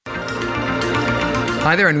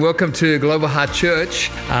Hi there and welcome to Global Heart Church.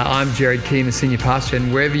 I'm Jared Keane, the Senior Pastor,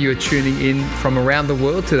 and wherever you are tuning in from around the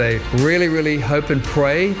world today, really hope and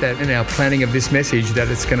pray that in our planning of this message that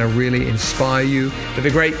it's going to really inspire you for the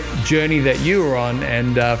great journey that you are on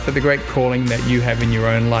and for the great calling that you have in your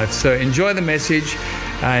own life. So enjoy the message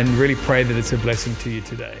and really pray that it's a blessing to you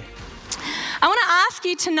today. I want to ask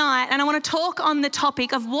you tonight, and I want to talk on the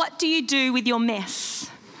topic of what do you do with your mess?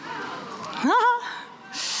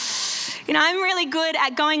 You know, I'm really good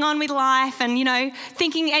at going on with life and,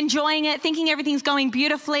 thinking, enjoying it, thinking everything's going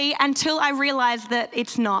beautifully until I realize that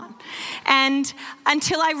it's not. And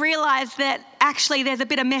until I realize that actually there's a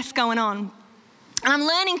bit of mess going on. And I'm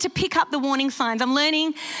learning to pick up the warning signs. I'm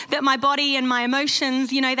learning that my body and my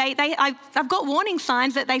emotions, I've got warning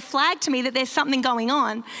signs that they flag to me that there's something going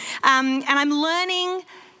on. And I'm learning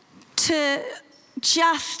to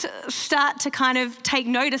just start to kind of take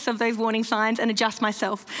notice of those warning signs and adjust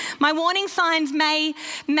myself. My warning signs may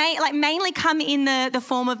mainly come in the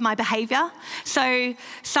form of my behavior. So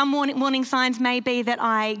some warning signs may be that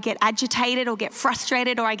I get agitated or get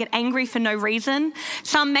frustrated or I get angry for no reason.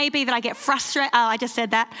 Some may be that I get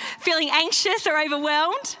feeling anxious or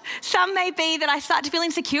overwhelmed. Some may be that I start to feel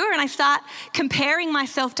insecure and I start comparing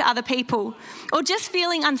myself to other people or just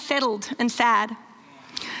feeling unsettled and sad.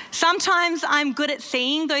 Sometimes I'm good at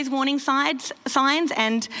seeing those warning signs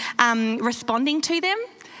and responding to them,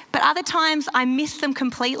 but other times I miss them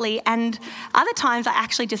completely, and other times I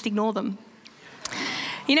actually just ignore them.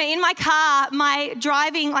 In my car, my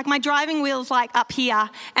driving wheel's like up here,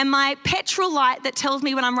 and my petrol light that tells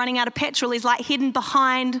me when I'm running out of petrol is like hidden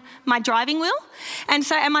behind my driving wheel, and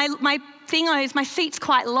my my seat's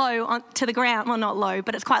quite low to the ground. Well, not low,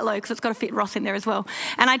 but it's quite low because it's got to fit Ross in there as well.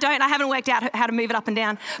 And I haven't worked out how to move it up and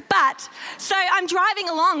down. But so I'm driving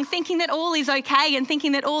along thinking that all is okay and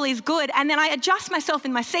thinking that all is good. And then I adjust myself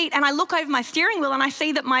in my seat and I look over my steering wheel and I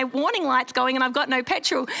see that my warning light's going and I've got no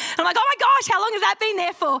petrol. And I'm like, oh my gosh, how long has that been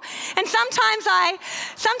there for? And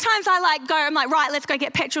sometimes I'm like, right, let's go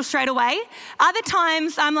get petrol straight away. Other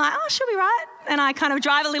times I'm like, oh, she'll be right. And I kind of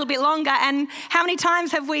drive a little bit longer. And how many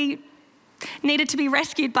times have we needed to be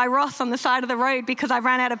rescued by Ross on the side of the road because I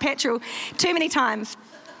ran out of petrol? Too many times.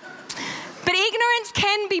 But ignorance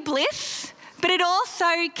can be bliss, but it also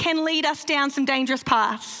can lead us down some dangerous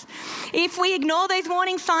paths. If we ignore those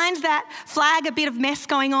warning signs that flag a bit of mess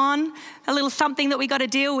going on, a little something that we got to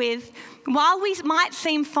deal with, while we might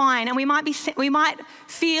seem fine and we might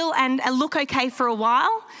feel and look okay for a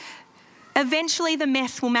while, eventually the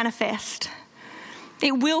mess will manifest.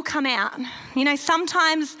 It will come out.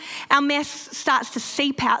 Sometimes our mess starts to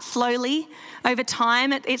seep out slowly over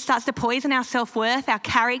time. It starts to poison our self-worth, our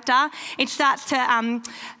character. It starts to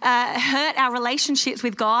hurt our relationships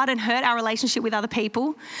with God and hurt our relationship with other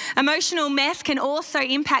people. Emotional mess can also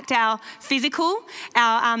impact our physical. We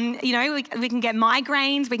can get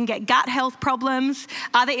migraines, we can get gut health problems,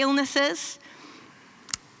 other illnesses.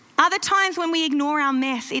 Other times when we ignore our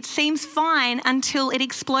mess, it seems fine until it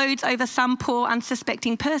explodes over some poor,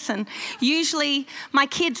 unsuspecting person. Usually, my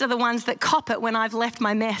kids are the ones that cop it when I've left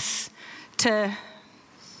my mess to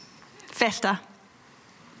fester.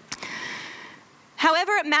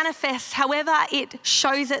 However it manifests, however it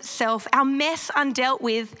shows itself, our mess undealt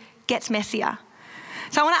with gets messier.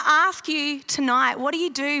 So I want to ask you tonight, what do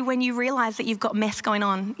you do when you realise that you've got mess going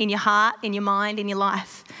on in your heart, in your mind, in your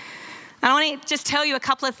life? And I want to just tell you a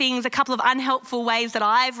couple of things, a couple of unhelpful ways that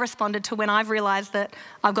I've responded to when I've realised that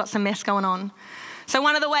I've got some mess going on. So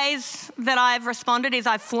one of the ways that I've responded is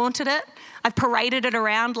I've flaunted it. I've paraded it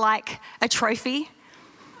around like a trophy.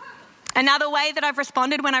 Another way that I've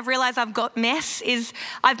responded when I've realised I've got mess is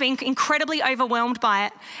I've been incredibly overwhelmed by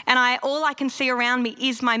it. And all I can see around me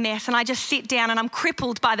is my mess. And I just sit down and I'm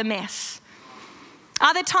crippled by the mess.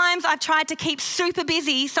 Other times I've tried to keep super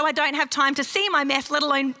busy so I don't have time to see my mess, let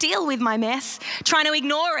alone deal with my mess, trying to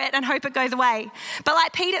ignore it and hope it goes away. But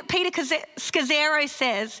like Peter Scazzero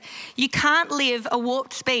says, you can't live a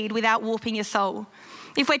warped speed without warping your soul.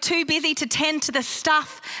 If we're too busy to tend to the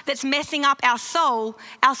stuff that's messing up our soul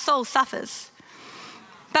suffers.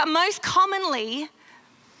 But most commonly,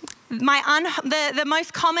 the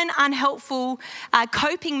most common unhelpful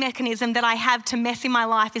coping mechanism that I have to mess in my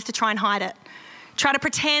life is to try and hide it. Try to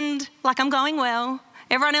pretend like I'm going well.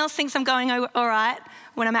 Everyone else thinks I'm going all right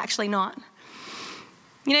when I'm actually not.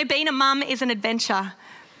 Being a mum is an adventure.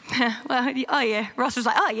 Well, oh yeah. Ross is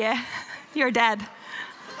like, oh yeah, you're a dad.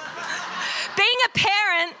 Being a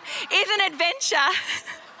parent is an adventure.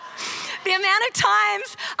 The amount of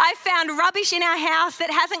times I've found rubbish in our house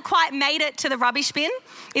that hasn't quite made it to the rubbish bin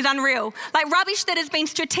is unreal. Like rubbish that has been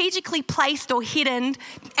strategically placed or hidden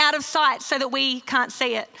out of sight so that we can't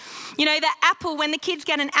see it. You know, the apple, when the kids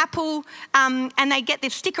get an apple and they get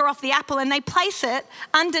this sticker off the apple and they place it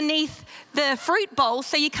underneath the fruit bowl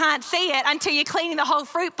so you can't see it until you're cleaning the whole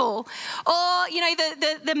fruit bowl. Or, you know,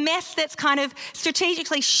 the mess that's kind of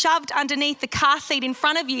strategically shoved underneath the car seat in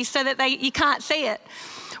front of you so that you can't see it.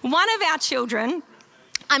 One of our children,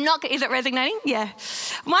 is it resonating? Yeah.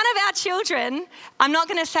 One of our children, I'm not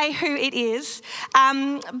going to say who it is,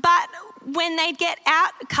 but when they get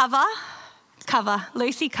out,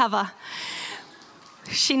 Lucy,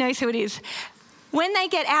 she knows who it is. When they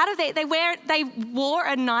get out of there, they wore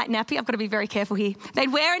a night nappy. I've got to be very careful here.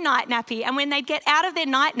 They'd wear a night nappy, and when they'd get out of their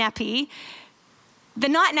night nappy, the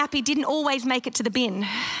night nappy didn't always make it to the bin.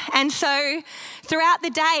 And so throughout the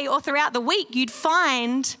day or throughout the week, you'd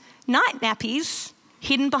find night nappies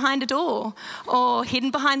hidden behind a door or hidden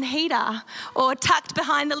behind the heater or tucked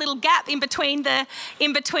behind the little gap in between the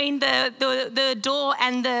door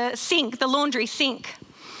and the sink, the laundry sink.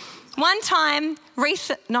 One time, I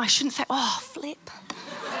shouldn't say, flip.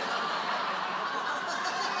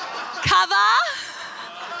 Cover.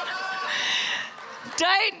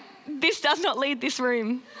 This does not leave this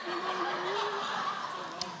room.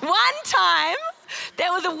 One time,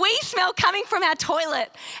 there was a wee smell coming from our toilet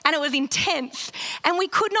and it was intense and we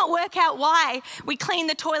could not work out why. We cleaned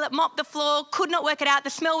the toilet, mopped the floor, could not work it out. The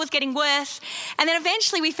smell was getting worse. And then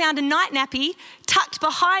eventually we found a night nappy tucked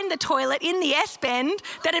behind the toilet in the S-bend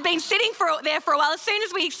that had been sitting there for a while. As soon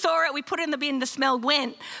as we saw it, we put it in the bin, the smell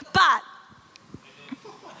went. But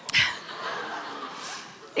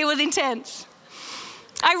it was intense.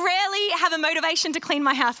 I rarely have a motivation to clean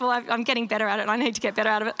my house. Well, I'm getting better at it. I need to get better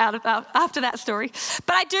out of it after that story.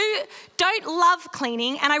 But I don't love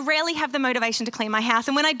cleaning, and I rarely have the motivation to clean my house.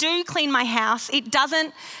 And when I do clean my house,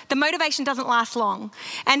 the motivation doesn't last long.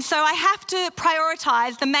 And so I have to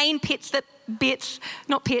prioritise the main bits that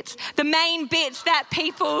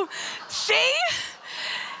people see.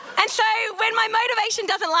 And so when my motivation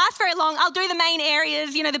doesn't last very long, I'll do the main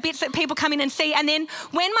areas, the bits that people come in and see. And then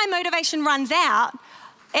when my motivation runs out,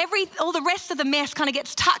 all the rest of the mess kind of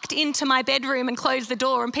gets tucked into my bedroom and close the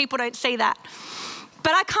door and people don't see that.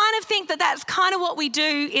 But I kind of think that that's kind of what we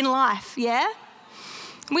do in life, yeah?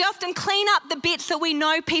 We often clean up the bits that we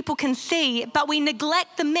know people can see, but we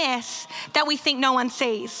neglect the mess that we think no one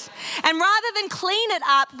sees. And rather than clean it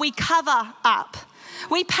up, we cover up.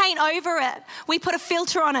 We paint over it. We put a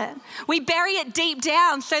filter on it. We bury it deep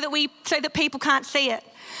down so that people can't see it.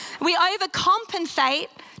 We overcompensate,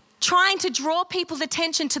 trying to draw people's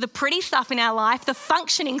attention to the pretty stuff in our life, the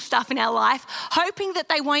functioning stuff in our life, hoping that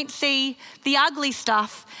they won't see the ugly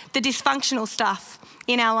stuff, the dysfunctional stuff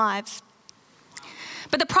in our lives.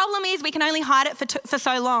 But the problem is we can only hide it for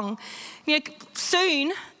so long.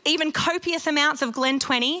 Soon, even copious amounts of Glen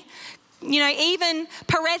 20, even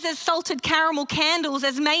Perez's salted caramel candles,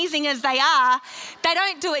 as amazing as they are, they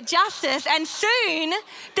don't do it justice. And soon,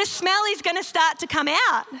 the smell is going to start to come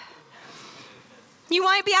out. You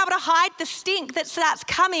won't be able to hide the stink that starts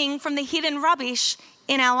coming from the hidden rubbish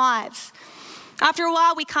in our lives. After a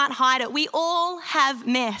while, we can't hide it. We all have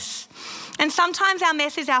mess. And sometimes our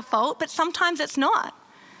mess is our fault, but sometimes it's not.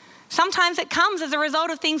 Sometimes it comes as a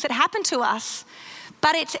result of things that happen to us.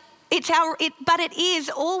 But it is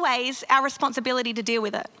always our responsibility to deal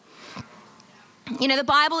with it. The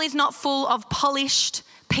Bible is not full of polished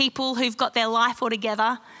people who've got their life all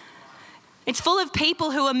together. It's full of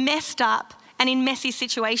people who are messed up and in messy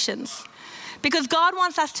situations. Because God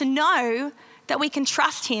wants us to know that we can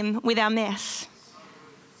trust him with our mess.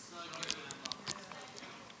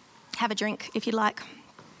 Have a drink if you like.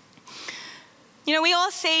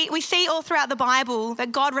 We see all throughout the Bible that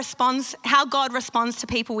how God responds to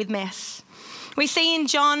people with mess. We see in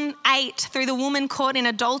John 8, through the woman caught in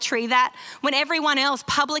adultery, that when everyone else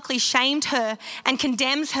publicly shamed her and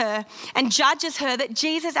condemns her and judges her, that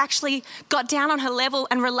Jesus actually got down on her level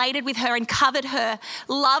and related with her and covered her,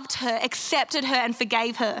 loved her, accepted her and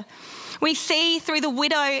forgave her. We see through the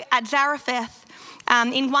widow at Zarephath,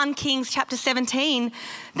 in 1 Kings chapter 17,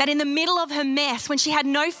 that in the middle of her mess, when she had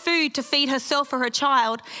no food to feed herself or her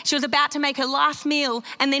child, she was about to make her last meal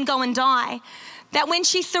and then go and die, that when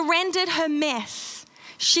she surrendered her mess,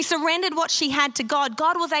 she surrendered what she had to God,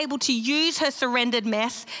 God was able to use her surrendered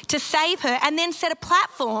mess to save her and then set a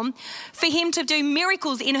platform for him to do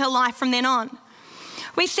miracles in her life from then on.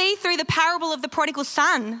 We see through the parable of the prodigal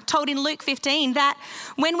son told in Luke 15 that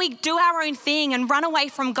when we do our own thing and run away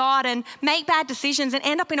from God and make bad decisions and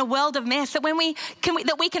end up in a world of mess, that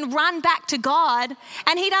we can run back to God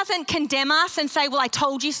and he doesn't condemn us and say, well, I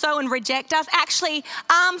told you so, and reject us. Actually,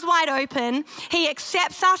 arms wide open, he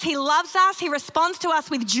accepts us, he loves us, he responds to us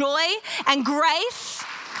with joy and grace.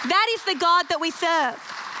 That is the God that we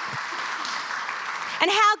serve. And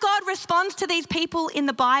how God responds to these people in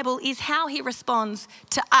the Bible is how he responds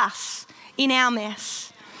to us in our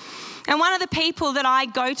mess. And one of the people that I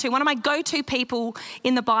go to, one of my go-to people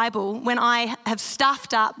in the Bible when I have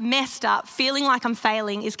stuffed up, messed up, feeling like I'm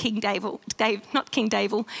failing is King David.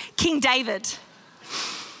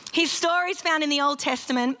 His story is found in the Old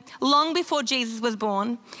Testament long before Jesus was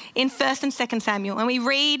born in 1st and 2nd Samuel. And we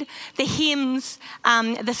read the hymns,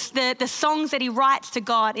 the songs that he writes to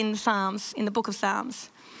God in the Psalms, in the book of Psalms.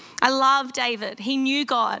 I love David. He knew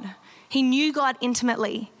God. He knew God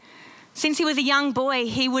intimately. Since he was a young boy,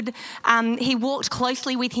 he walked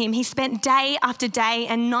closely with him. He spent day after day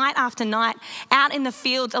and night after night out in the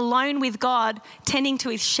fields alone with God, tending to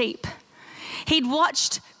his sheep. He'd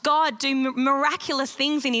watched God do miraculous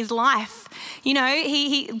things in his life. You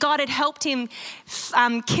know, God had helped him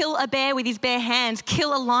kill a bear with his bare hands,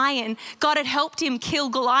 kill a lion. God had helped him kill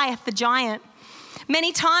Goliath, the giant.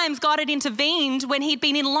 Many times God had intervened when he'd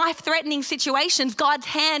been in life-threatening situations. God's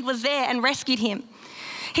hand was there and rescued him.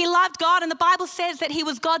 He loved God, and the Bible says that he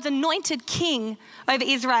was God's anointed king over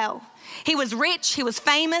Israel. He was rich, he was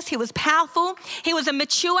famous, he was powerful. He was a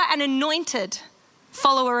mature and anointed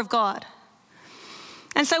follower of God.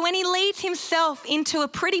 And so when he leads himself into a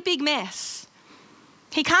pretty big mess,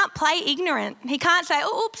 he can't play ignorant. He can't say,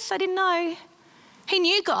 oh, oops, I didn't know. He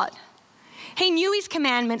knew God. He knew his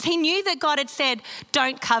commandments. He knew that God had said,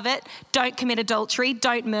 don't covet, don't commit adultery,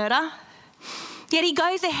 don't murder. Yet he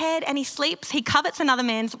goes ahead and he sleeps. He covets another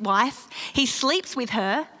man's wife. He sleeps with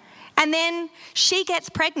her. And then she gets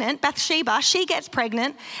pregnant, Bathsheba, she gets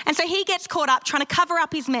pregnant. And so he gets caught up trying to cover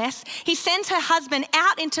up his mess. He sends her husband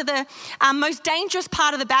out into the most dangerous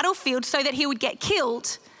part of the battlefield so that he would get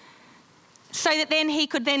killed, so that then he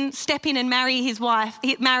could then step in and marry his wife,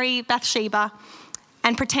 marry Bathsheba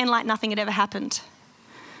and pretend like nothing had ever happened.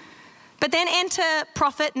 But then enter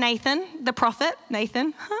Nathan,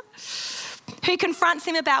 who confronts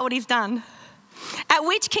him about what he's done. At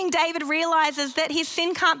which King David realizes that his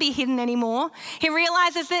sin can't be hidden anymore. He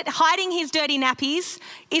realizes that hiding his dirty nappies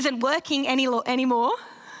isn't working anymore.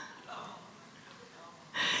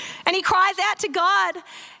 And he cries out to God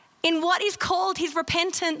in what is called his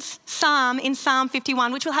repentance psalm in Psalm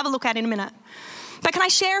 51, which we'll have a look at in a minute. But can I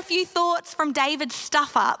share a few thoughts from David's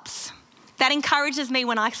stuff-ups that encourages me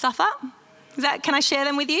when I stuff up? Can I share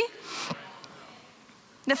them with you?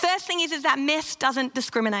 The first thing is that mess doesn't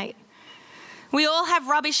discriminate. We all have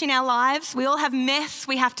rubbish in our lives. We all have mess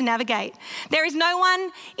we have to navigate. There is no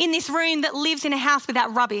one in this room that lives in a house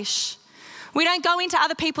without rubbish. We don't go into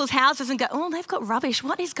other people's houses and go, oh, they've got rubbish.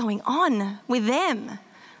 What is going on with them?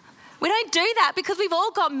 We don't do that because we've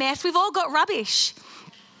all got mess. We've all got rubbish.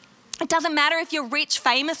 It doesn't matter if you're rich,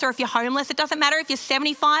 famous, or if you're homeless. It doesn't matter if you're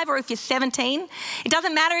 75 or if you're 17. It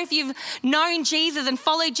doesn't matter if you've known Jesus and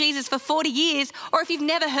followed Jesus for 40 years or if you've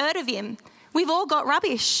never heard of him. We've all got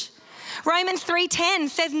rubbish. Romans 3:10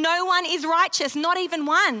 says no one is righteous, not even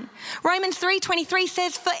one. Romans 3:23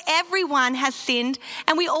 says for everyone has sinned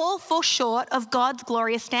and we all fall short of God's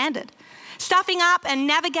glorious standard. Stuffing up and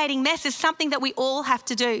navigating mess is something that we all have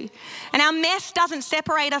to do. And our mess doesn't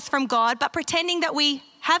separate us from God, but pretending that we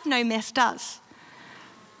have no mess does.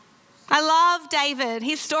 I love David.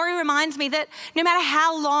 His story reminds me that no matter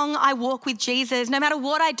how long I walk with Jesus, no matter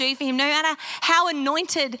what I do for him, no matter how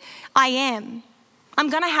anointed I am, I'm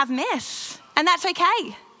going to have mess, and that's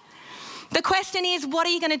okay. The question is, what are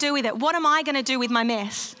you going to do with it? What am I going to do with my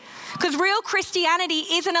mess? Because real Christianity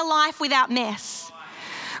isn't a life without mess.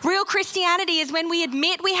 Real Christianity is when we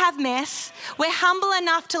admit we have mess, we're humble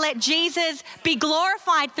enough to let Jesus be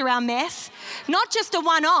glorified through our mess, not just a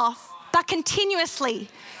one-off, but continuously,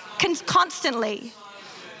 constantly.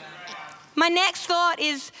 My next thought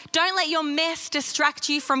is, don't let your mess distract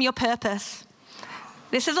you from your purpose.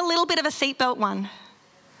 This is a little bit of a seatbelt one.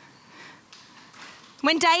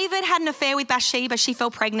 When David had an affair with Bathsheba, she fell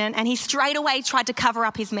pregnant and he straight away tried to cover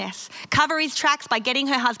up his mess, cover his tracks by getting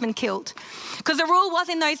her husband killed. Because the rule was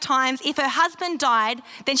in those times, if her husband died,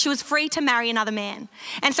 then she was free to marry another man.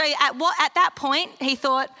 And so at that point, he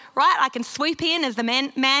thought, right, I can swoop in as the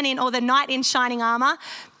man in or the knight in shining armor,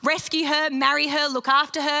 rescue her, marry her, look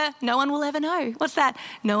after her. No one will ever know. What's that?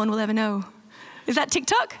 No one will ever know. Is that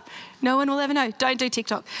TikTok? No one will ever know. Don't do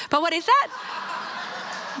TikTok. But what is that?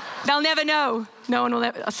 They'll never know. No one will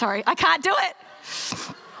ever, sorry, I can't do it.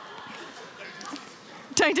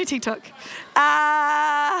 Don't do TikTok.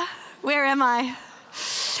 Where am I?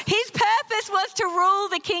 His purpose was to rule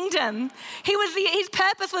the kingdom. His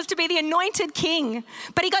purpose was to be the anointed king,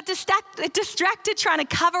 but he got distracted trying to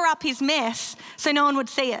cover up his mess so no one would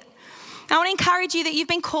see it. I want to encourage you that you've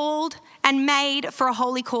been called and made for a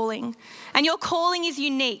holy calling, and your calling is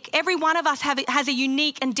unique. Every one of us has a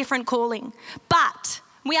unique and different calling, but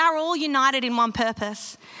we are all united in one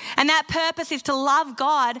purpose, and that purpose is to love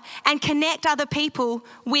God and connect other people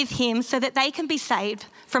with him so that they can be saved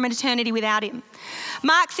from an eternity without him.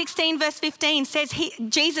 Mark 16 verse 15 says,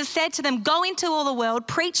 Jesus said to them, "Go into all the world,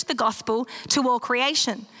 preach the gospel to all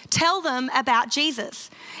creation. Tell them about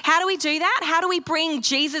Jesus." How do we do that? How do we bring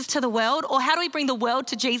Jesus to the world, or how do we bring the world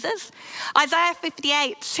to Jesus? Isaiah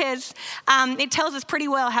 58 says, it tells us pretty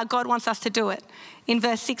well how God wants us to do it in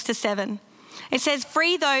verse 6 to 7. It says,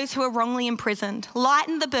 "Free those who are wrongly imprisoned.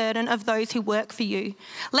 Lighten the burden of those who work for you.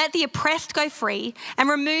 Let the oppressed go free and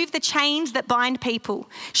remove the chains that bind people.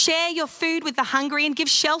 Share your food with the hungry and give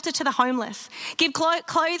shelter to the homeless. Give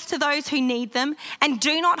clothes to those who need them, and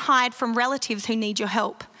do not hide from relatives who need your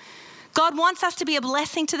help." God wants us to be a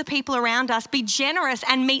blessing to the people around us, be generous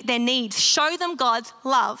and meet their needs, show them God's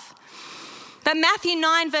love. But Matthew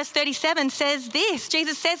 9 verse 37 says this,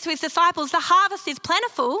 Jesus says to his disciples, "The harvest is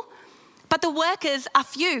plentiful, but the workers are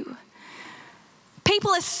few."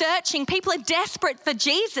 People are searching, people are desperate for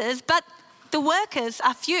Jesus, but the workers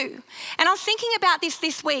are few. And I was thinking about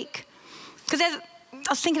this week, because I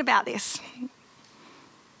was thinking about this.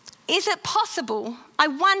 Is it possible, I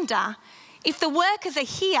wonder, if the workers are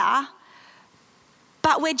here,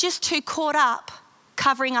 but we're just too caught up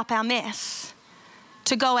covering up our mess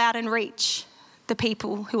to go out and reach the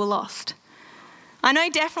people who are lost? I know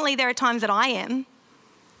definitely there are times that I am.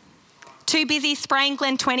 Too busy spraying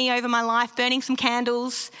Glen 20 over my life, burning some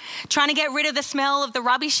candles, trying to get rid of the smell of the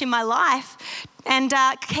rubbish in my life, and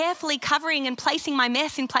carefully covering and placing my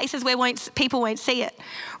mess in places where people won't see it,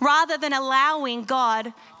 rather than allowing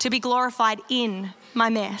God to be glorified in my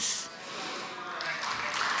mess.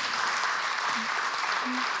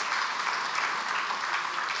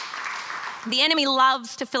 The enemy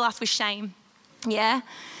loves to fill us with shame, yeah?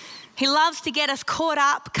 He loves to get us caught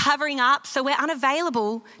up, covering up, so we're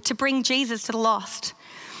unavailable to bring Jesus to the lost.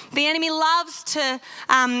 The enemy loves to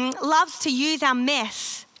use our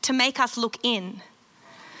mess to make us look in.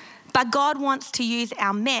 But God wants to use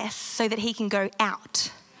our mess so that he can go out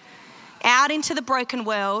into the broken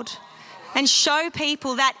world and show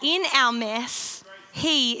people that in our mess,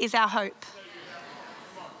 he is our hope.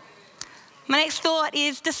 My next thought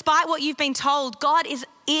is, despite what you've been told, God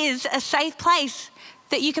is a safe place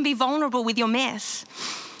that you can be vulnerable with your mess.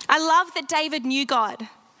 I love that David knew God,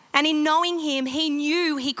 and in knowing him, he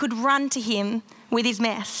knew he could run to him with his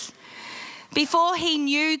mess. Before he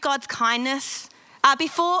knew God's kindness,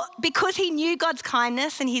 because he knew God's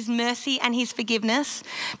kindness and his mercy and his forgiveness,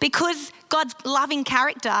 because God's loving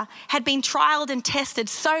character had been trialed and tested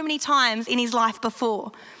so many times in his life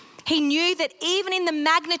before, he knew that even in the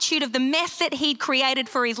magnitude of the mess that he'd created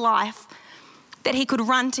for his life, that he could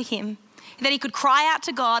run to him, that he could cry out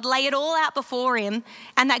to God, lay it all out before him,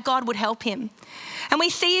 and that God would help him. And we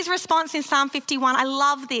see his response in Psalm 51. I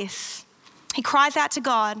love this. He cries out to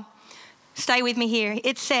God. Stay with me here.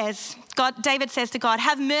 It says, David says to God,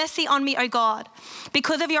 "Have mercy on me, O God,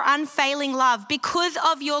 because of your unfailing love, because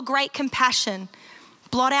of your great compassion.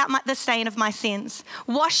 Blot out the stain of my sins.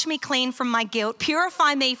 Wash me clean from my guilt.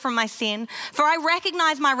 Purify me from my sin. For I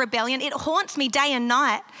recognize my rebellion. It haunts me day and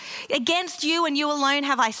night. Against you and you alone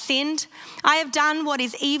have I sinned. I have done what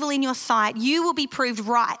is evil in your sight. You will be proved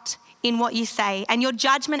right in what you say, and your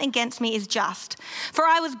judgment against me is just. For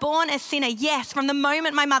I was born a sinner, yes, from the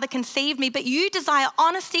moment my mother conceived me, but you desire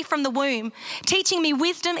honesty from the womb, teaching me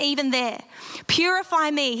wisdom even there. Purify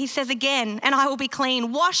me," he says again, "and I will be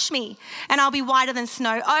clean. Wash me, and I'll be whiter than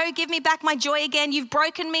snow. Oh, give me back my joy again. You've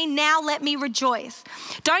broken me, now let me rejoice.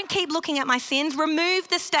 Don't keep looking at my sins. Remove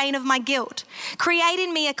the stain of my guilt. Create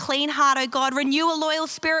in me a clean heart, O God. Renew a loyal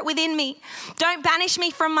spirit within me. Don't banish me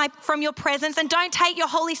from your presence, and don't take your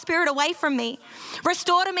Holy Spirit away from me.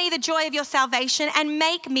 Restore to me the joy of your salvation and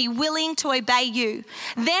make me willing to obey you.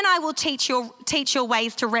 Then I will teach your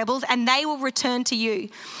ways to rebels, and they will return to you.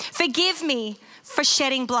 Forgive me for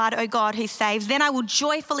shedding blood, O God, who saves. Then I will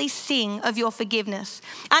joyfully sing of your forgiveness.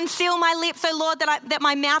 Unseal my lips, O Lord, that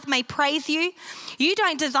my mouth may praise you. You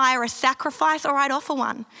don't desire a sacrifice, or I'd offer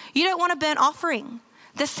one. You don't want a burnt offering.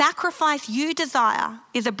 The sacrifice you desire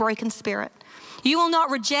is a broken spirit. You will not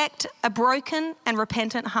reject a broken and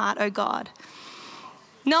repentant heart, O God."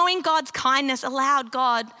 Knowing God's kindness allowed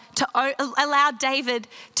David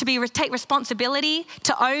to take responsibility,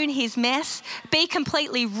 to own his mess, be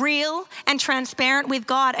completely real and transparent with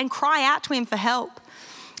God and cry out to him for help.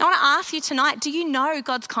 I want to ask you tonight, do you know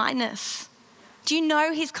God's kindness? Do you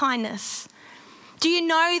know his kindness? Do you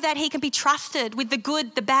know that he can be trusted with the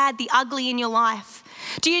good, the bad, the ugly in your life?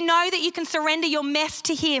 Do you know that you can surrender your mess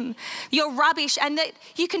to him, your rubbish, and that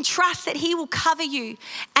you can trust that he will cover you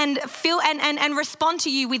and and respond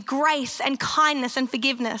to you with grace and kindness and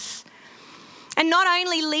forgiveness? And not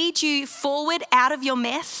only lead you forward out of your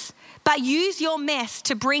mess, but use your mess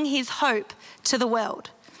to bring his hope to the world.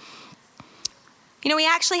 You know, we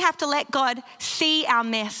actually have to let God see our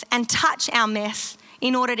mess and touch our mess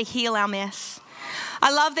in order to heal our mess.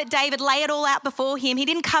 I love that David laid it all out before him. He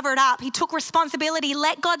didn't cover it up. He took responsibility,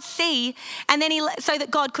 let God see, and then so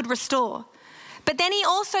that God could restore. But then he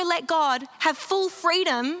also let God have full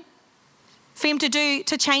freedom for him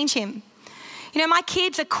to change him. You know, my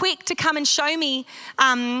kids are quick to come and show me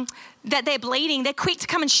that they're bleeding. They're quick to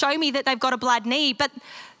come and show me that they've got a blood knee, but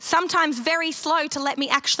sometimes very slow to let me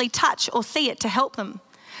actually touch or see it to help them.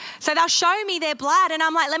 So they'll show me their blood and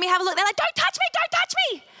I'm like, let me have a look. They're like, don't touch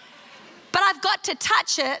me. But I've got to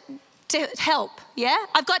touch it to help, yeah?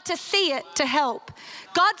 I've got to see it to help.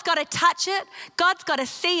 God's got to touch it. God's got to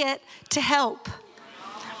see it to help.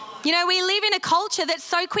 You know, we live in a culture that's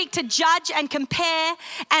so quick to judge and compare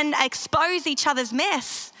and expose each other's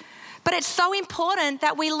mess. But it's so important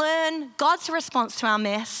that we learn God's response to our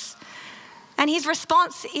mess. And his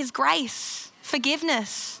response is grace,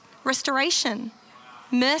 forgiveness, restoration,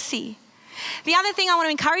 mercy. The other thing I want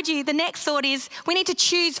to encourage you, the next thought is we need to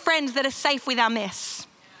choose friends that are safe with our mess.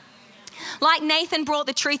 Like Nathan brought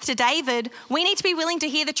the truth to David, we need to be willing to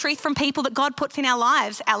hear the truth from people that God puts in our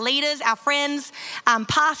lives, our leaders, our friends,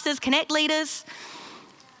 pastors, connect leaders.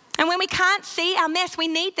 And when we can't see our mess, we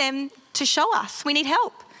need them to show us. We need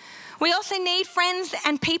help. We also need friends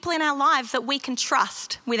and people in our lives that we can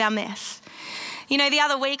trust with our mess. You know, the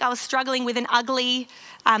other week I was struggling with an ugly,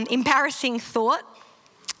 embarrassing thought.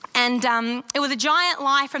 And it was a giant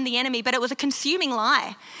lie from the enemy, but it was a consuming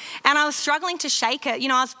lie. And I was struggling to shake it. You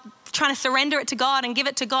know, I was trying to surrender it to God and give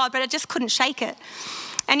it to God, but I just couldn't shake it.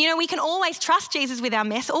 And, you know, we can always trust Jesus with our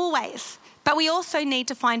mess, always. But we also need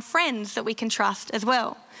to find friends that we can trust as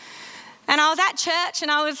well. And I was at church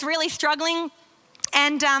and I was really struggling.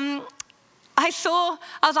 And I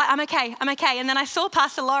was like, I'm okay. And then I saw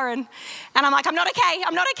Pastor Lauren and I'm like, I'm not okay.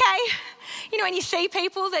 You know, when you see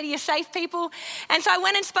people that are safe people. And so I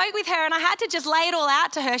went and spoke with her and I had to just lay it all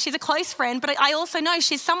out to her. She's a close friend, but I also know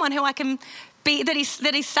she's someone who I can be, that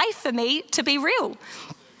is safe for me to be real.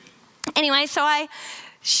 Anyway, so I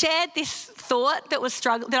shared this thought that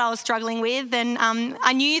I was struggling with, and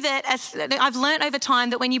I knew that I've learned over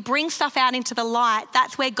time that when you bring stuff out into the light,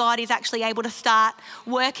 that's where God is actually able to start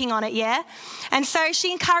working on it, yeah? And so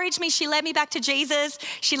she encouraged me, she led me back to Jesus,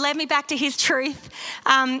 she led me back to his truth,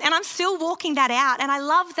 and I'm still walking that out. And I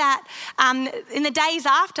love that in the days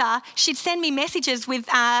after, she'd send me messages with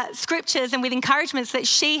scriptures and with encouragements that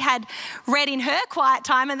she had read in her quiet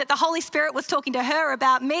time, and that the Holy Spirit was talking to her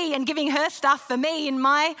about me and giving her stuff for me in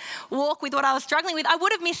my walk with what I was struggling with. I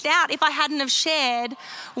would have missed out if I hadn't have shared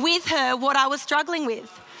with her what I was struggling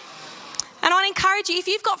with. And I want to encourage you, if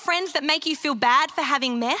you've got friends that make you feel bad for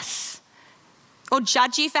having mess or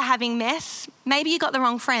judge you for having mess, maybe you got the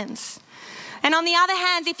wrong friends. And on the other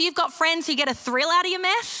hand, if you've got friends who get a thrill out of your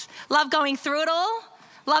mess, love going through it all,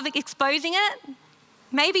 love exposing it,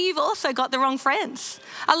 maybe you've also got the wrong friends.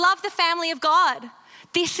 I love the family of God.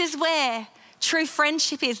 This is where true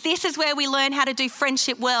friendship is. This is where we learn how to do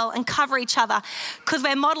friendship well and cover each other, because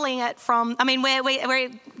we're modeling it from,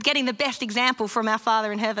 we're getting the best example from our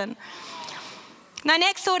Father in heaven. Now,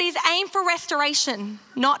 next thought is aim for restoration,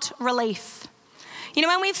 not relief. You know,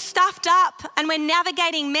 when we've stuffed up and we're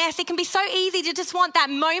navigating mess, it can be so easy to just want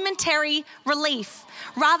that momentary relief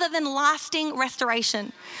rather than lasting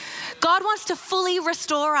restoration. God wants to fully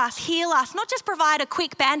restore us, heal us, not just provide a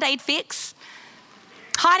quick Band-Aid fix.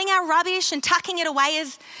 Hiding our rubbish and tucking it away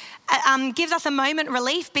gives us a moment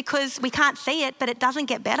relief because we can't see it, but it doesn't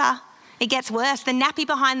get better. It gets worse. The nappy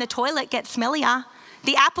behind the toilet gets smellier.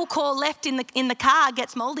 The apple core left in the car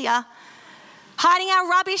gets moldier. Hiding our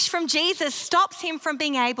rubbish from Jesus stops him from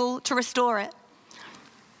being able to restore it.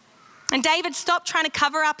 And David stopped trying to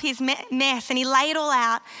cover up his mess and he laid it all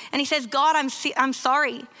out and he says, God, I'm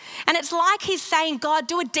sorry. And it's like he's saying, God,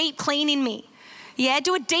 do a deep clean in me. Yeah,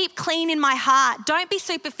 do a deep clean in my heart. Don't be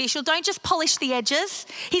superficial. Don't just polish the edges.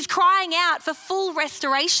 He's crying out for full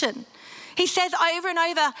restoration. He says over and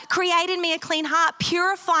over, create in me a clean heart,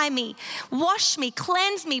 purify me, wash me,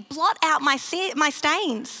 cleanse me, blot out my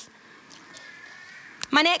stains.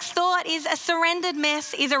 My next thought is a surrendered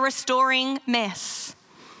mess is a restoring mess.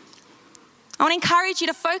 I want to encourage you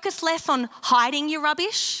to focus less on hiding your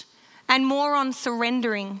rubbish and more on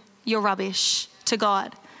surrendering your rubbish to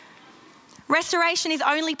God. Restoration is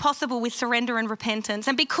only possible with surrender and repentance.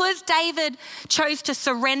 And because David chose to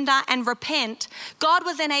surrender and repent, God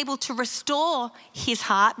was then able to restore his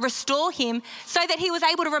heart, restore him, so that he was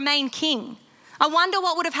able to remain king. I wonder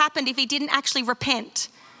what would have happened if he didn't actually repent.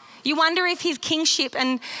 You wonder if his kingship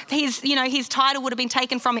and his title would have been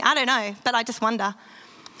taken from him. I don't know, but I just wonder.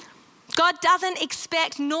 God doesn't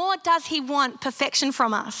expect, nor does he want perfection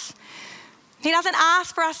from us. He doesn't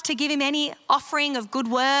ask for us to give him any offering of good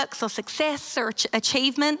works or success or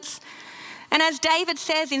achievements. And as David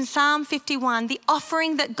says in Psalm 51, the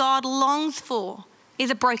offering that God longs for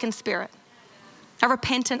is a broken spirit, a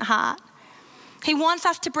repentant heart. He wants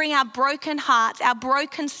us to bring our broken hearts, our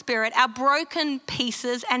broken spirit, our broken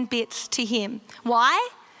pieces and bits to him. Why?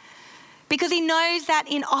 Because he knows that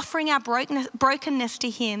in offering our brokenness to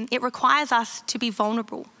him, it requires us to be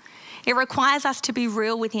vulnerable. It requires us to be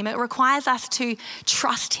real with him. It requires us to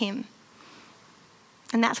trust him.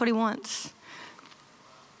 And that's what he wants.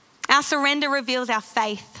 Our surrender reveals our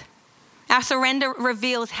faith. Our surrender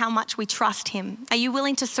reveals how much we trust him. Are you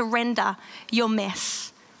willing to surrender your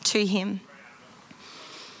mess to him?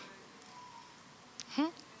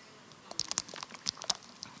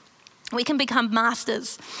 We can become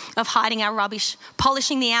masters of hiding our rubbish,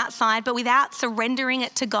 polishing the outside, but without surrendering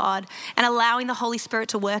it to God and allowing the Holy Spirit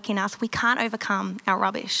to work in us, we can't overcome our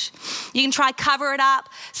rubbish. You can try cover it up,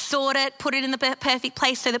 sort it, put it in the perfect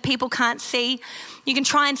place so that people can't see. You can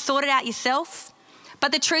try and sort it out yourself.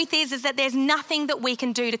 But the truth is that there's nothing that we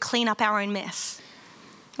can do to clean up our own mess.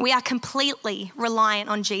 We are completely reliant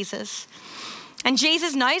on Jesus. And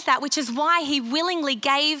Jesus knows that, which is why he willingly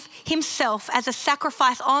gave himself as a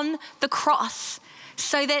sacrifice on the cross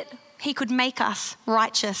so that he could make us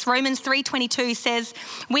righteous. Romans 3:22 says,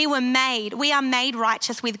 we are made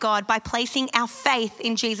righteous with God by placing our faith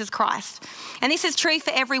in Jesus Christ. And this is true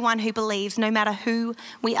for everyone who believes, no matter who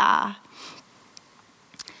we are.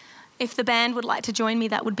 If the band would like to join me,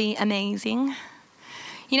 that would be amazing.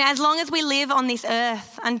 You know, as long as we live on this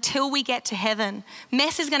earth until we get to heaven,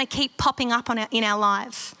 mess is going to keep popping up in our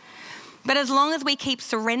lives. But as long as we keep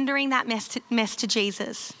surrendering that mess to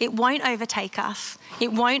Jesus, it won't overtake us.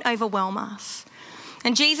 It won't overwhelm us.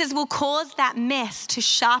 And Jesus will cause that mess to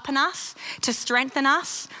sharpen us, to strengthen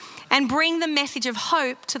us, and bring the message of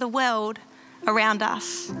hope to the world around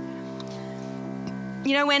us.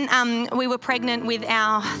 You know, when we were pregnant with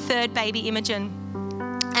our third baby, Imogen,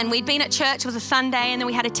 and we'd been at church, it was a Sunday, and then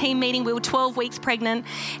we had a team meeting. We were 12 weeks pregnant,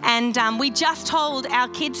 and we just told our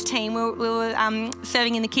kids team, we were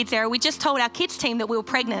serving in the kids area, we just told our kids team that we were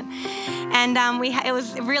pregnant. And it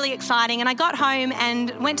was really exciting. And I got home and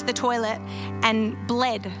went to the toilet and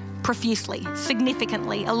bled profusely,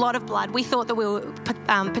 significantly, a lot of blood. We thought that we were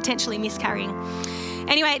potentially miscarrying.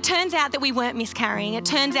 Anyway, it turns out that we weren't miscarrying. It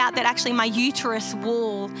turns out that actually my uterus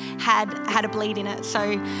wall had a bleed in it.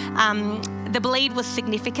 So the bleed was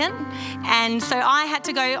significant. And so I had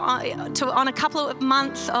to go on a couple of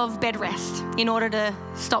months of bed rest in order to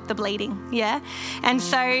stop the bleeding, yeah? And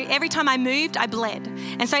so every time I moved, I bled.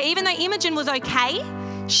 And so even though Imogen was okay,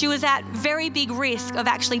 she was at very big risk of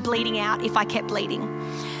actually bleeding out if I kept bleeding.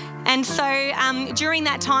 And so during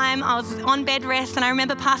that time, I was on bed rest, and I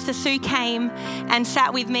remember Pastor Sue came and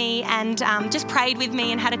sat with me and just prayed with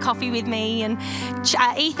me and had a coffee with me. And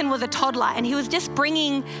Ethan was a toddler, and he was just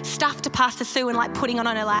bringing stuff to Pastor Sue and like putting it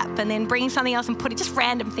on her lap, and then bringing something else and putting just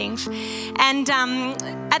random things. And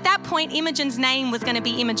at that point, Imogen's name was going to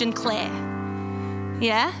be Imogen Claire.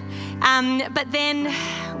 Yeah. But then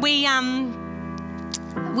we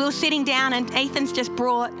were sitting down, and Ethan's just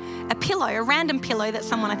brought a pillow, a random pillow that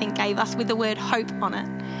someone I think gave us with the word hope on it.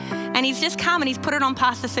 And he's just come and he's put it on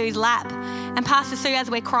Pastor Sue's lap. And Pastor Sue, as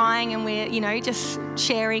we're crying and we're, just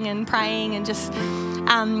sharing and praying and just,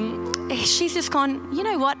 she's just gone, you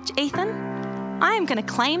know what, Ethan? I am going to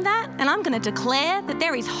claim that, and I'm going to declare that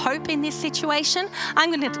there is hope in this situation. I'm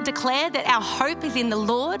going to declare that our hope is in the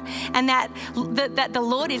Lord, and that the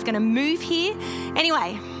Lord is going to move here.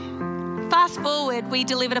 Anyway, fast forward, we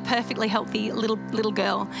delivered a perfectly healthy little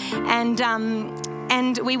girl,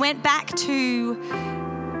 and we went back to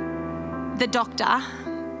the doctor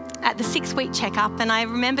at the 6-week checkup, and I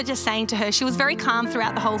remember just saying to her, she was very calm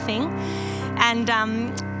throughout the whole thing, and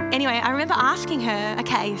anyway, I remember asking her,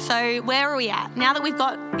 okay, so where are we at? Now that we've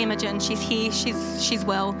got Imogen, she's here, she's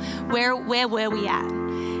well, where were we at?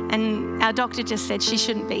 And our doctor just said she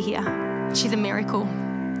shouldn't be here. She's a miracle.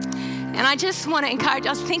 And I just want to encourage, I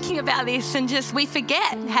was thinking about this and we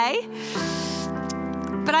forget, hey?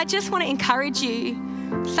 But I just want to encourage you.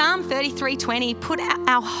 Psalm 33:20,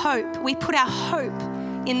 we put our hope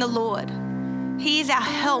in the Lord. He is our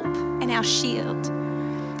help and our shield.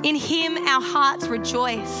 In him our hearts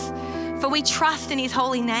rejoice, for we trust in his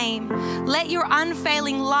holy name. Let your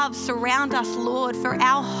unfailing love surround us, Lord, for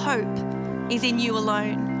our hope is in you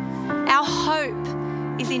alone. Our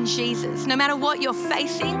hope is in Jesus. No matter what you're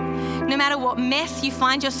facing, no matter what mess you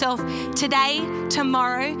find yourself today,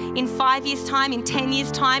 tomorrow, in 5 years' time, in 10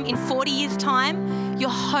 years' time, in 40 years' time, your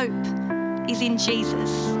hope is in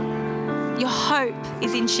Jesus. Your hope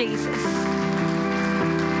is in Jesus.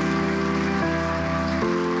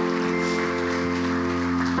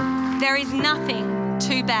 There is nothing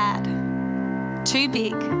too bad, too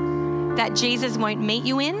big, that Jesus won't meet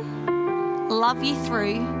you in, love you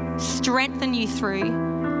through, strengthen you through,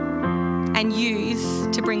 and use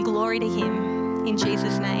to bring glory to him in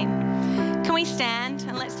Jesus' name. Can we stand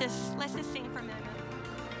and let's just sing for a moment.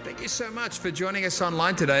 Thank you so much for joining us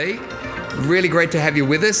online today. Really great to have you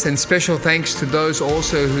with us, and special thanks to those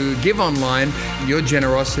also who give online. Your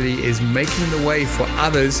generosity is making the way for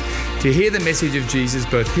others to hear the message of Jesus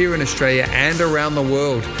both here in Australia and around the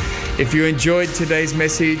world. If you enjoyed today's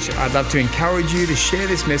message, I'd love to encourage you to share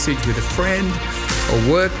this message with a friend, a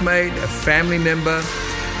workmate, a family member,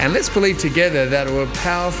 and let's believe together that it will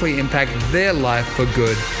powerfully impact their life for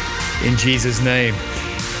good in Jesus' name.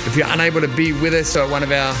 If you're unable to be with us at one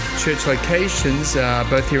of our church locations,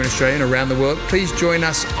 both here in Australia and around the world, please join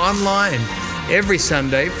us online every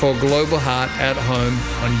Sunday for Global Heart at Home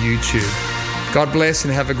on YouTube. God bless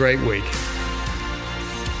and have a great week.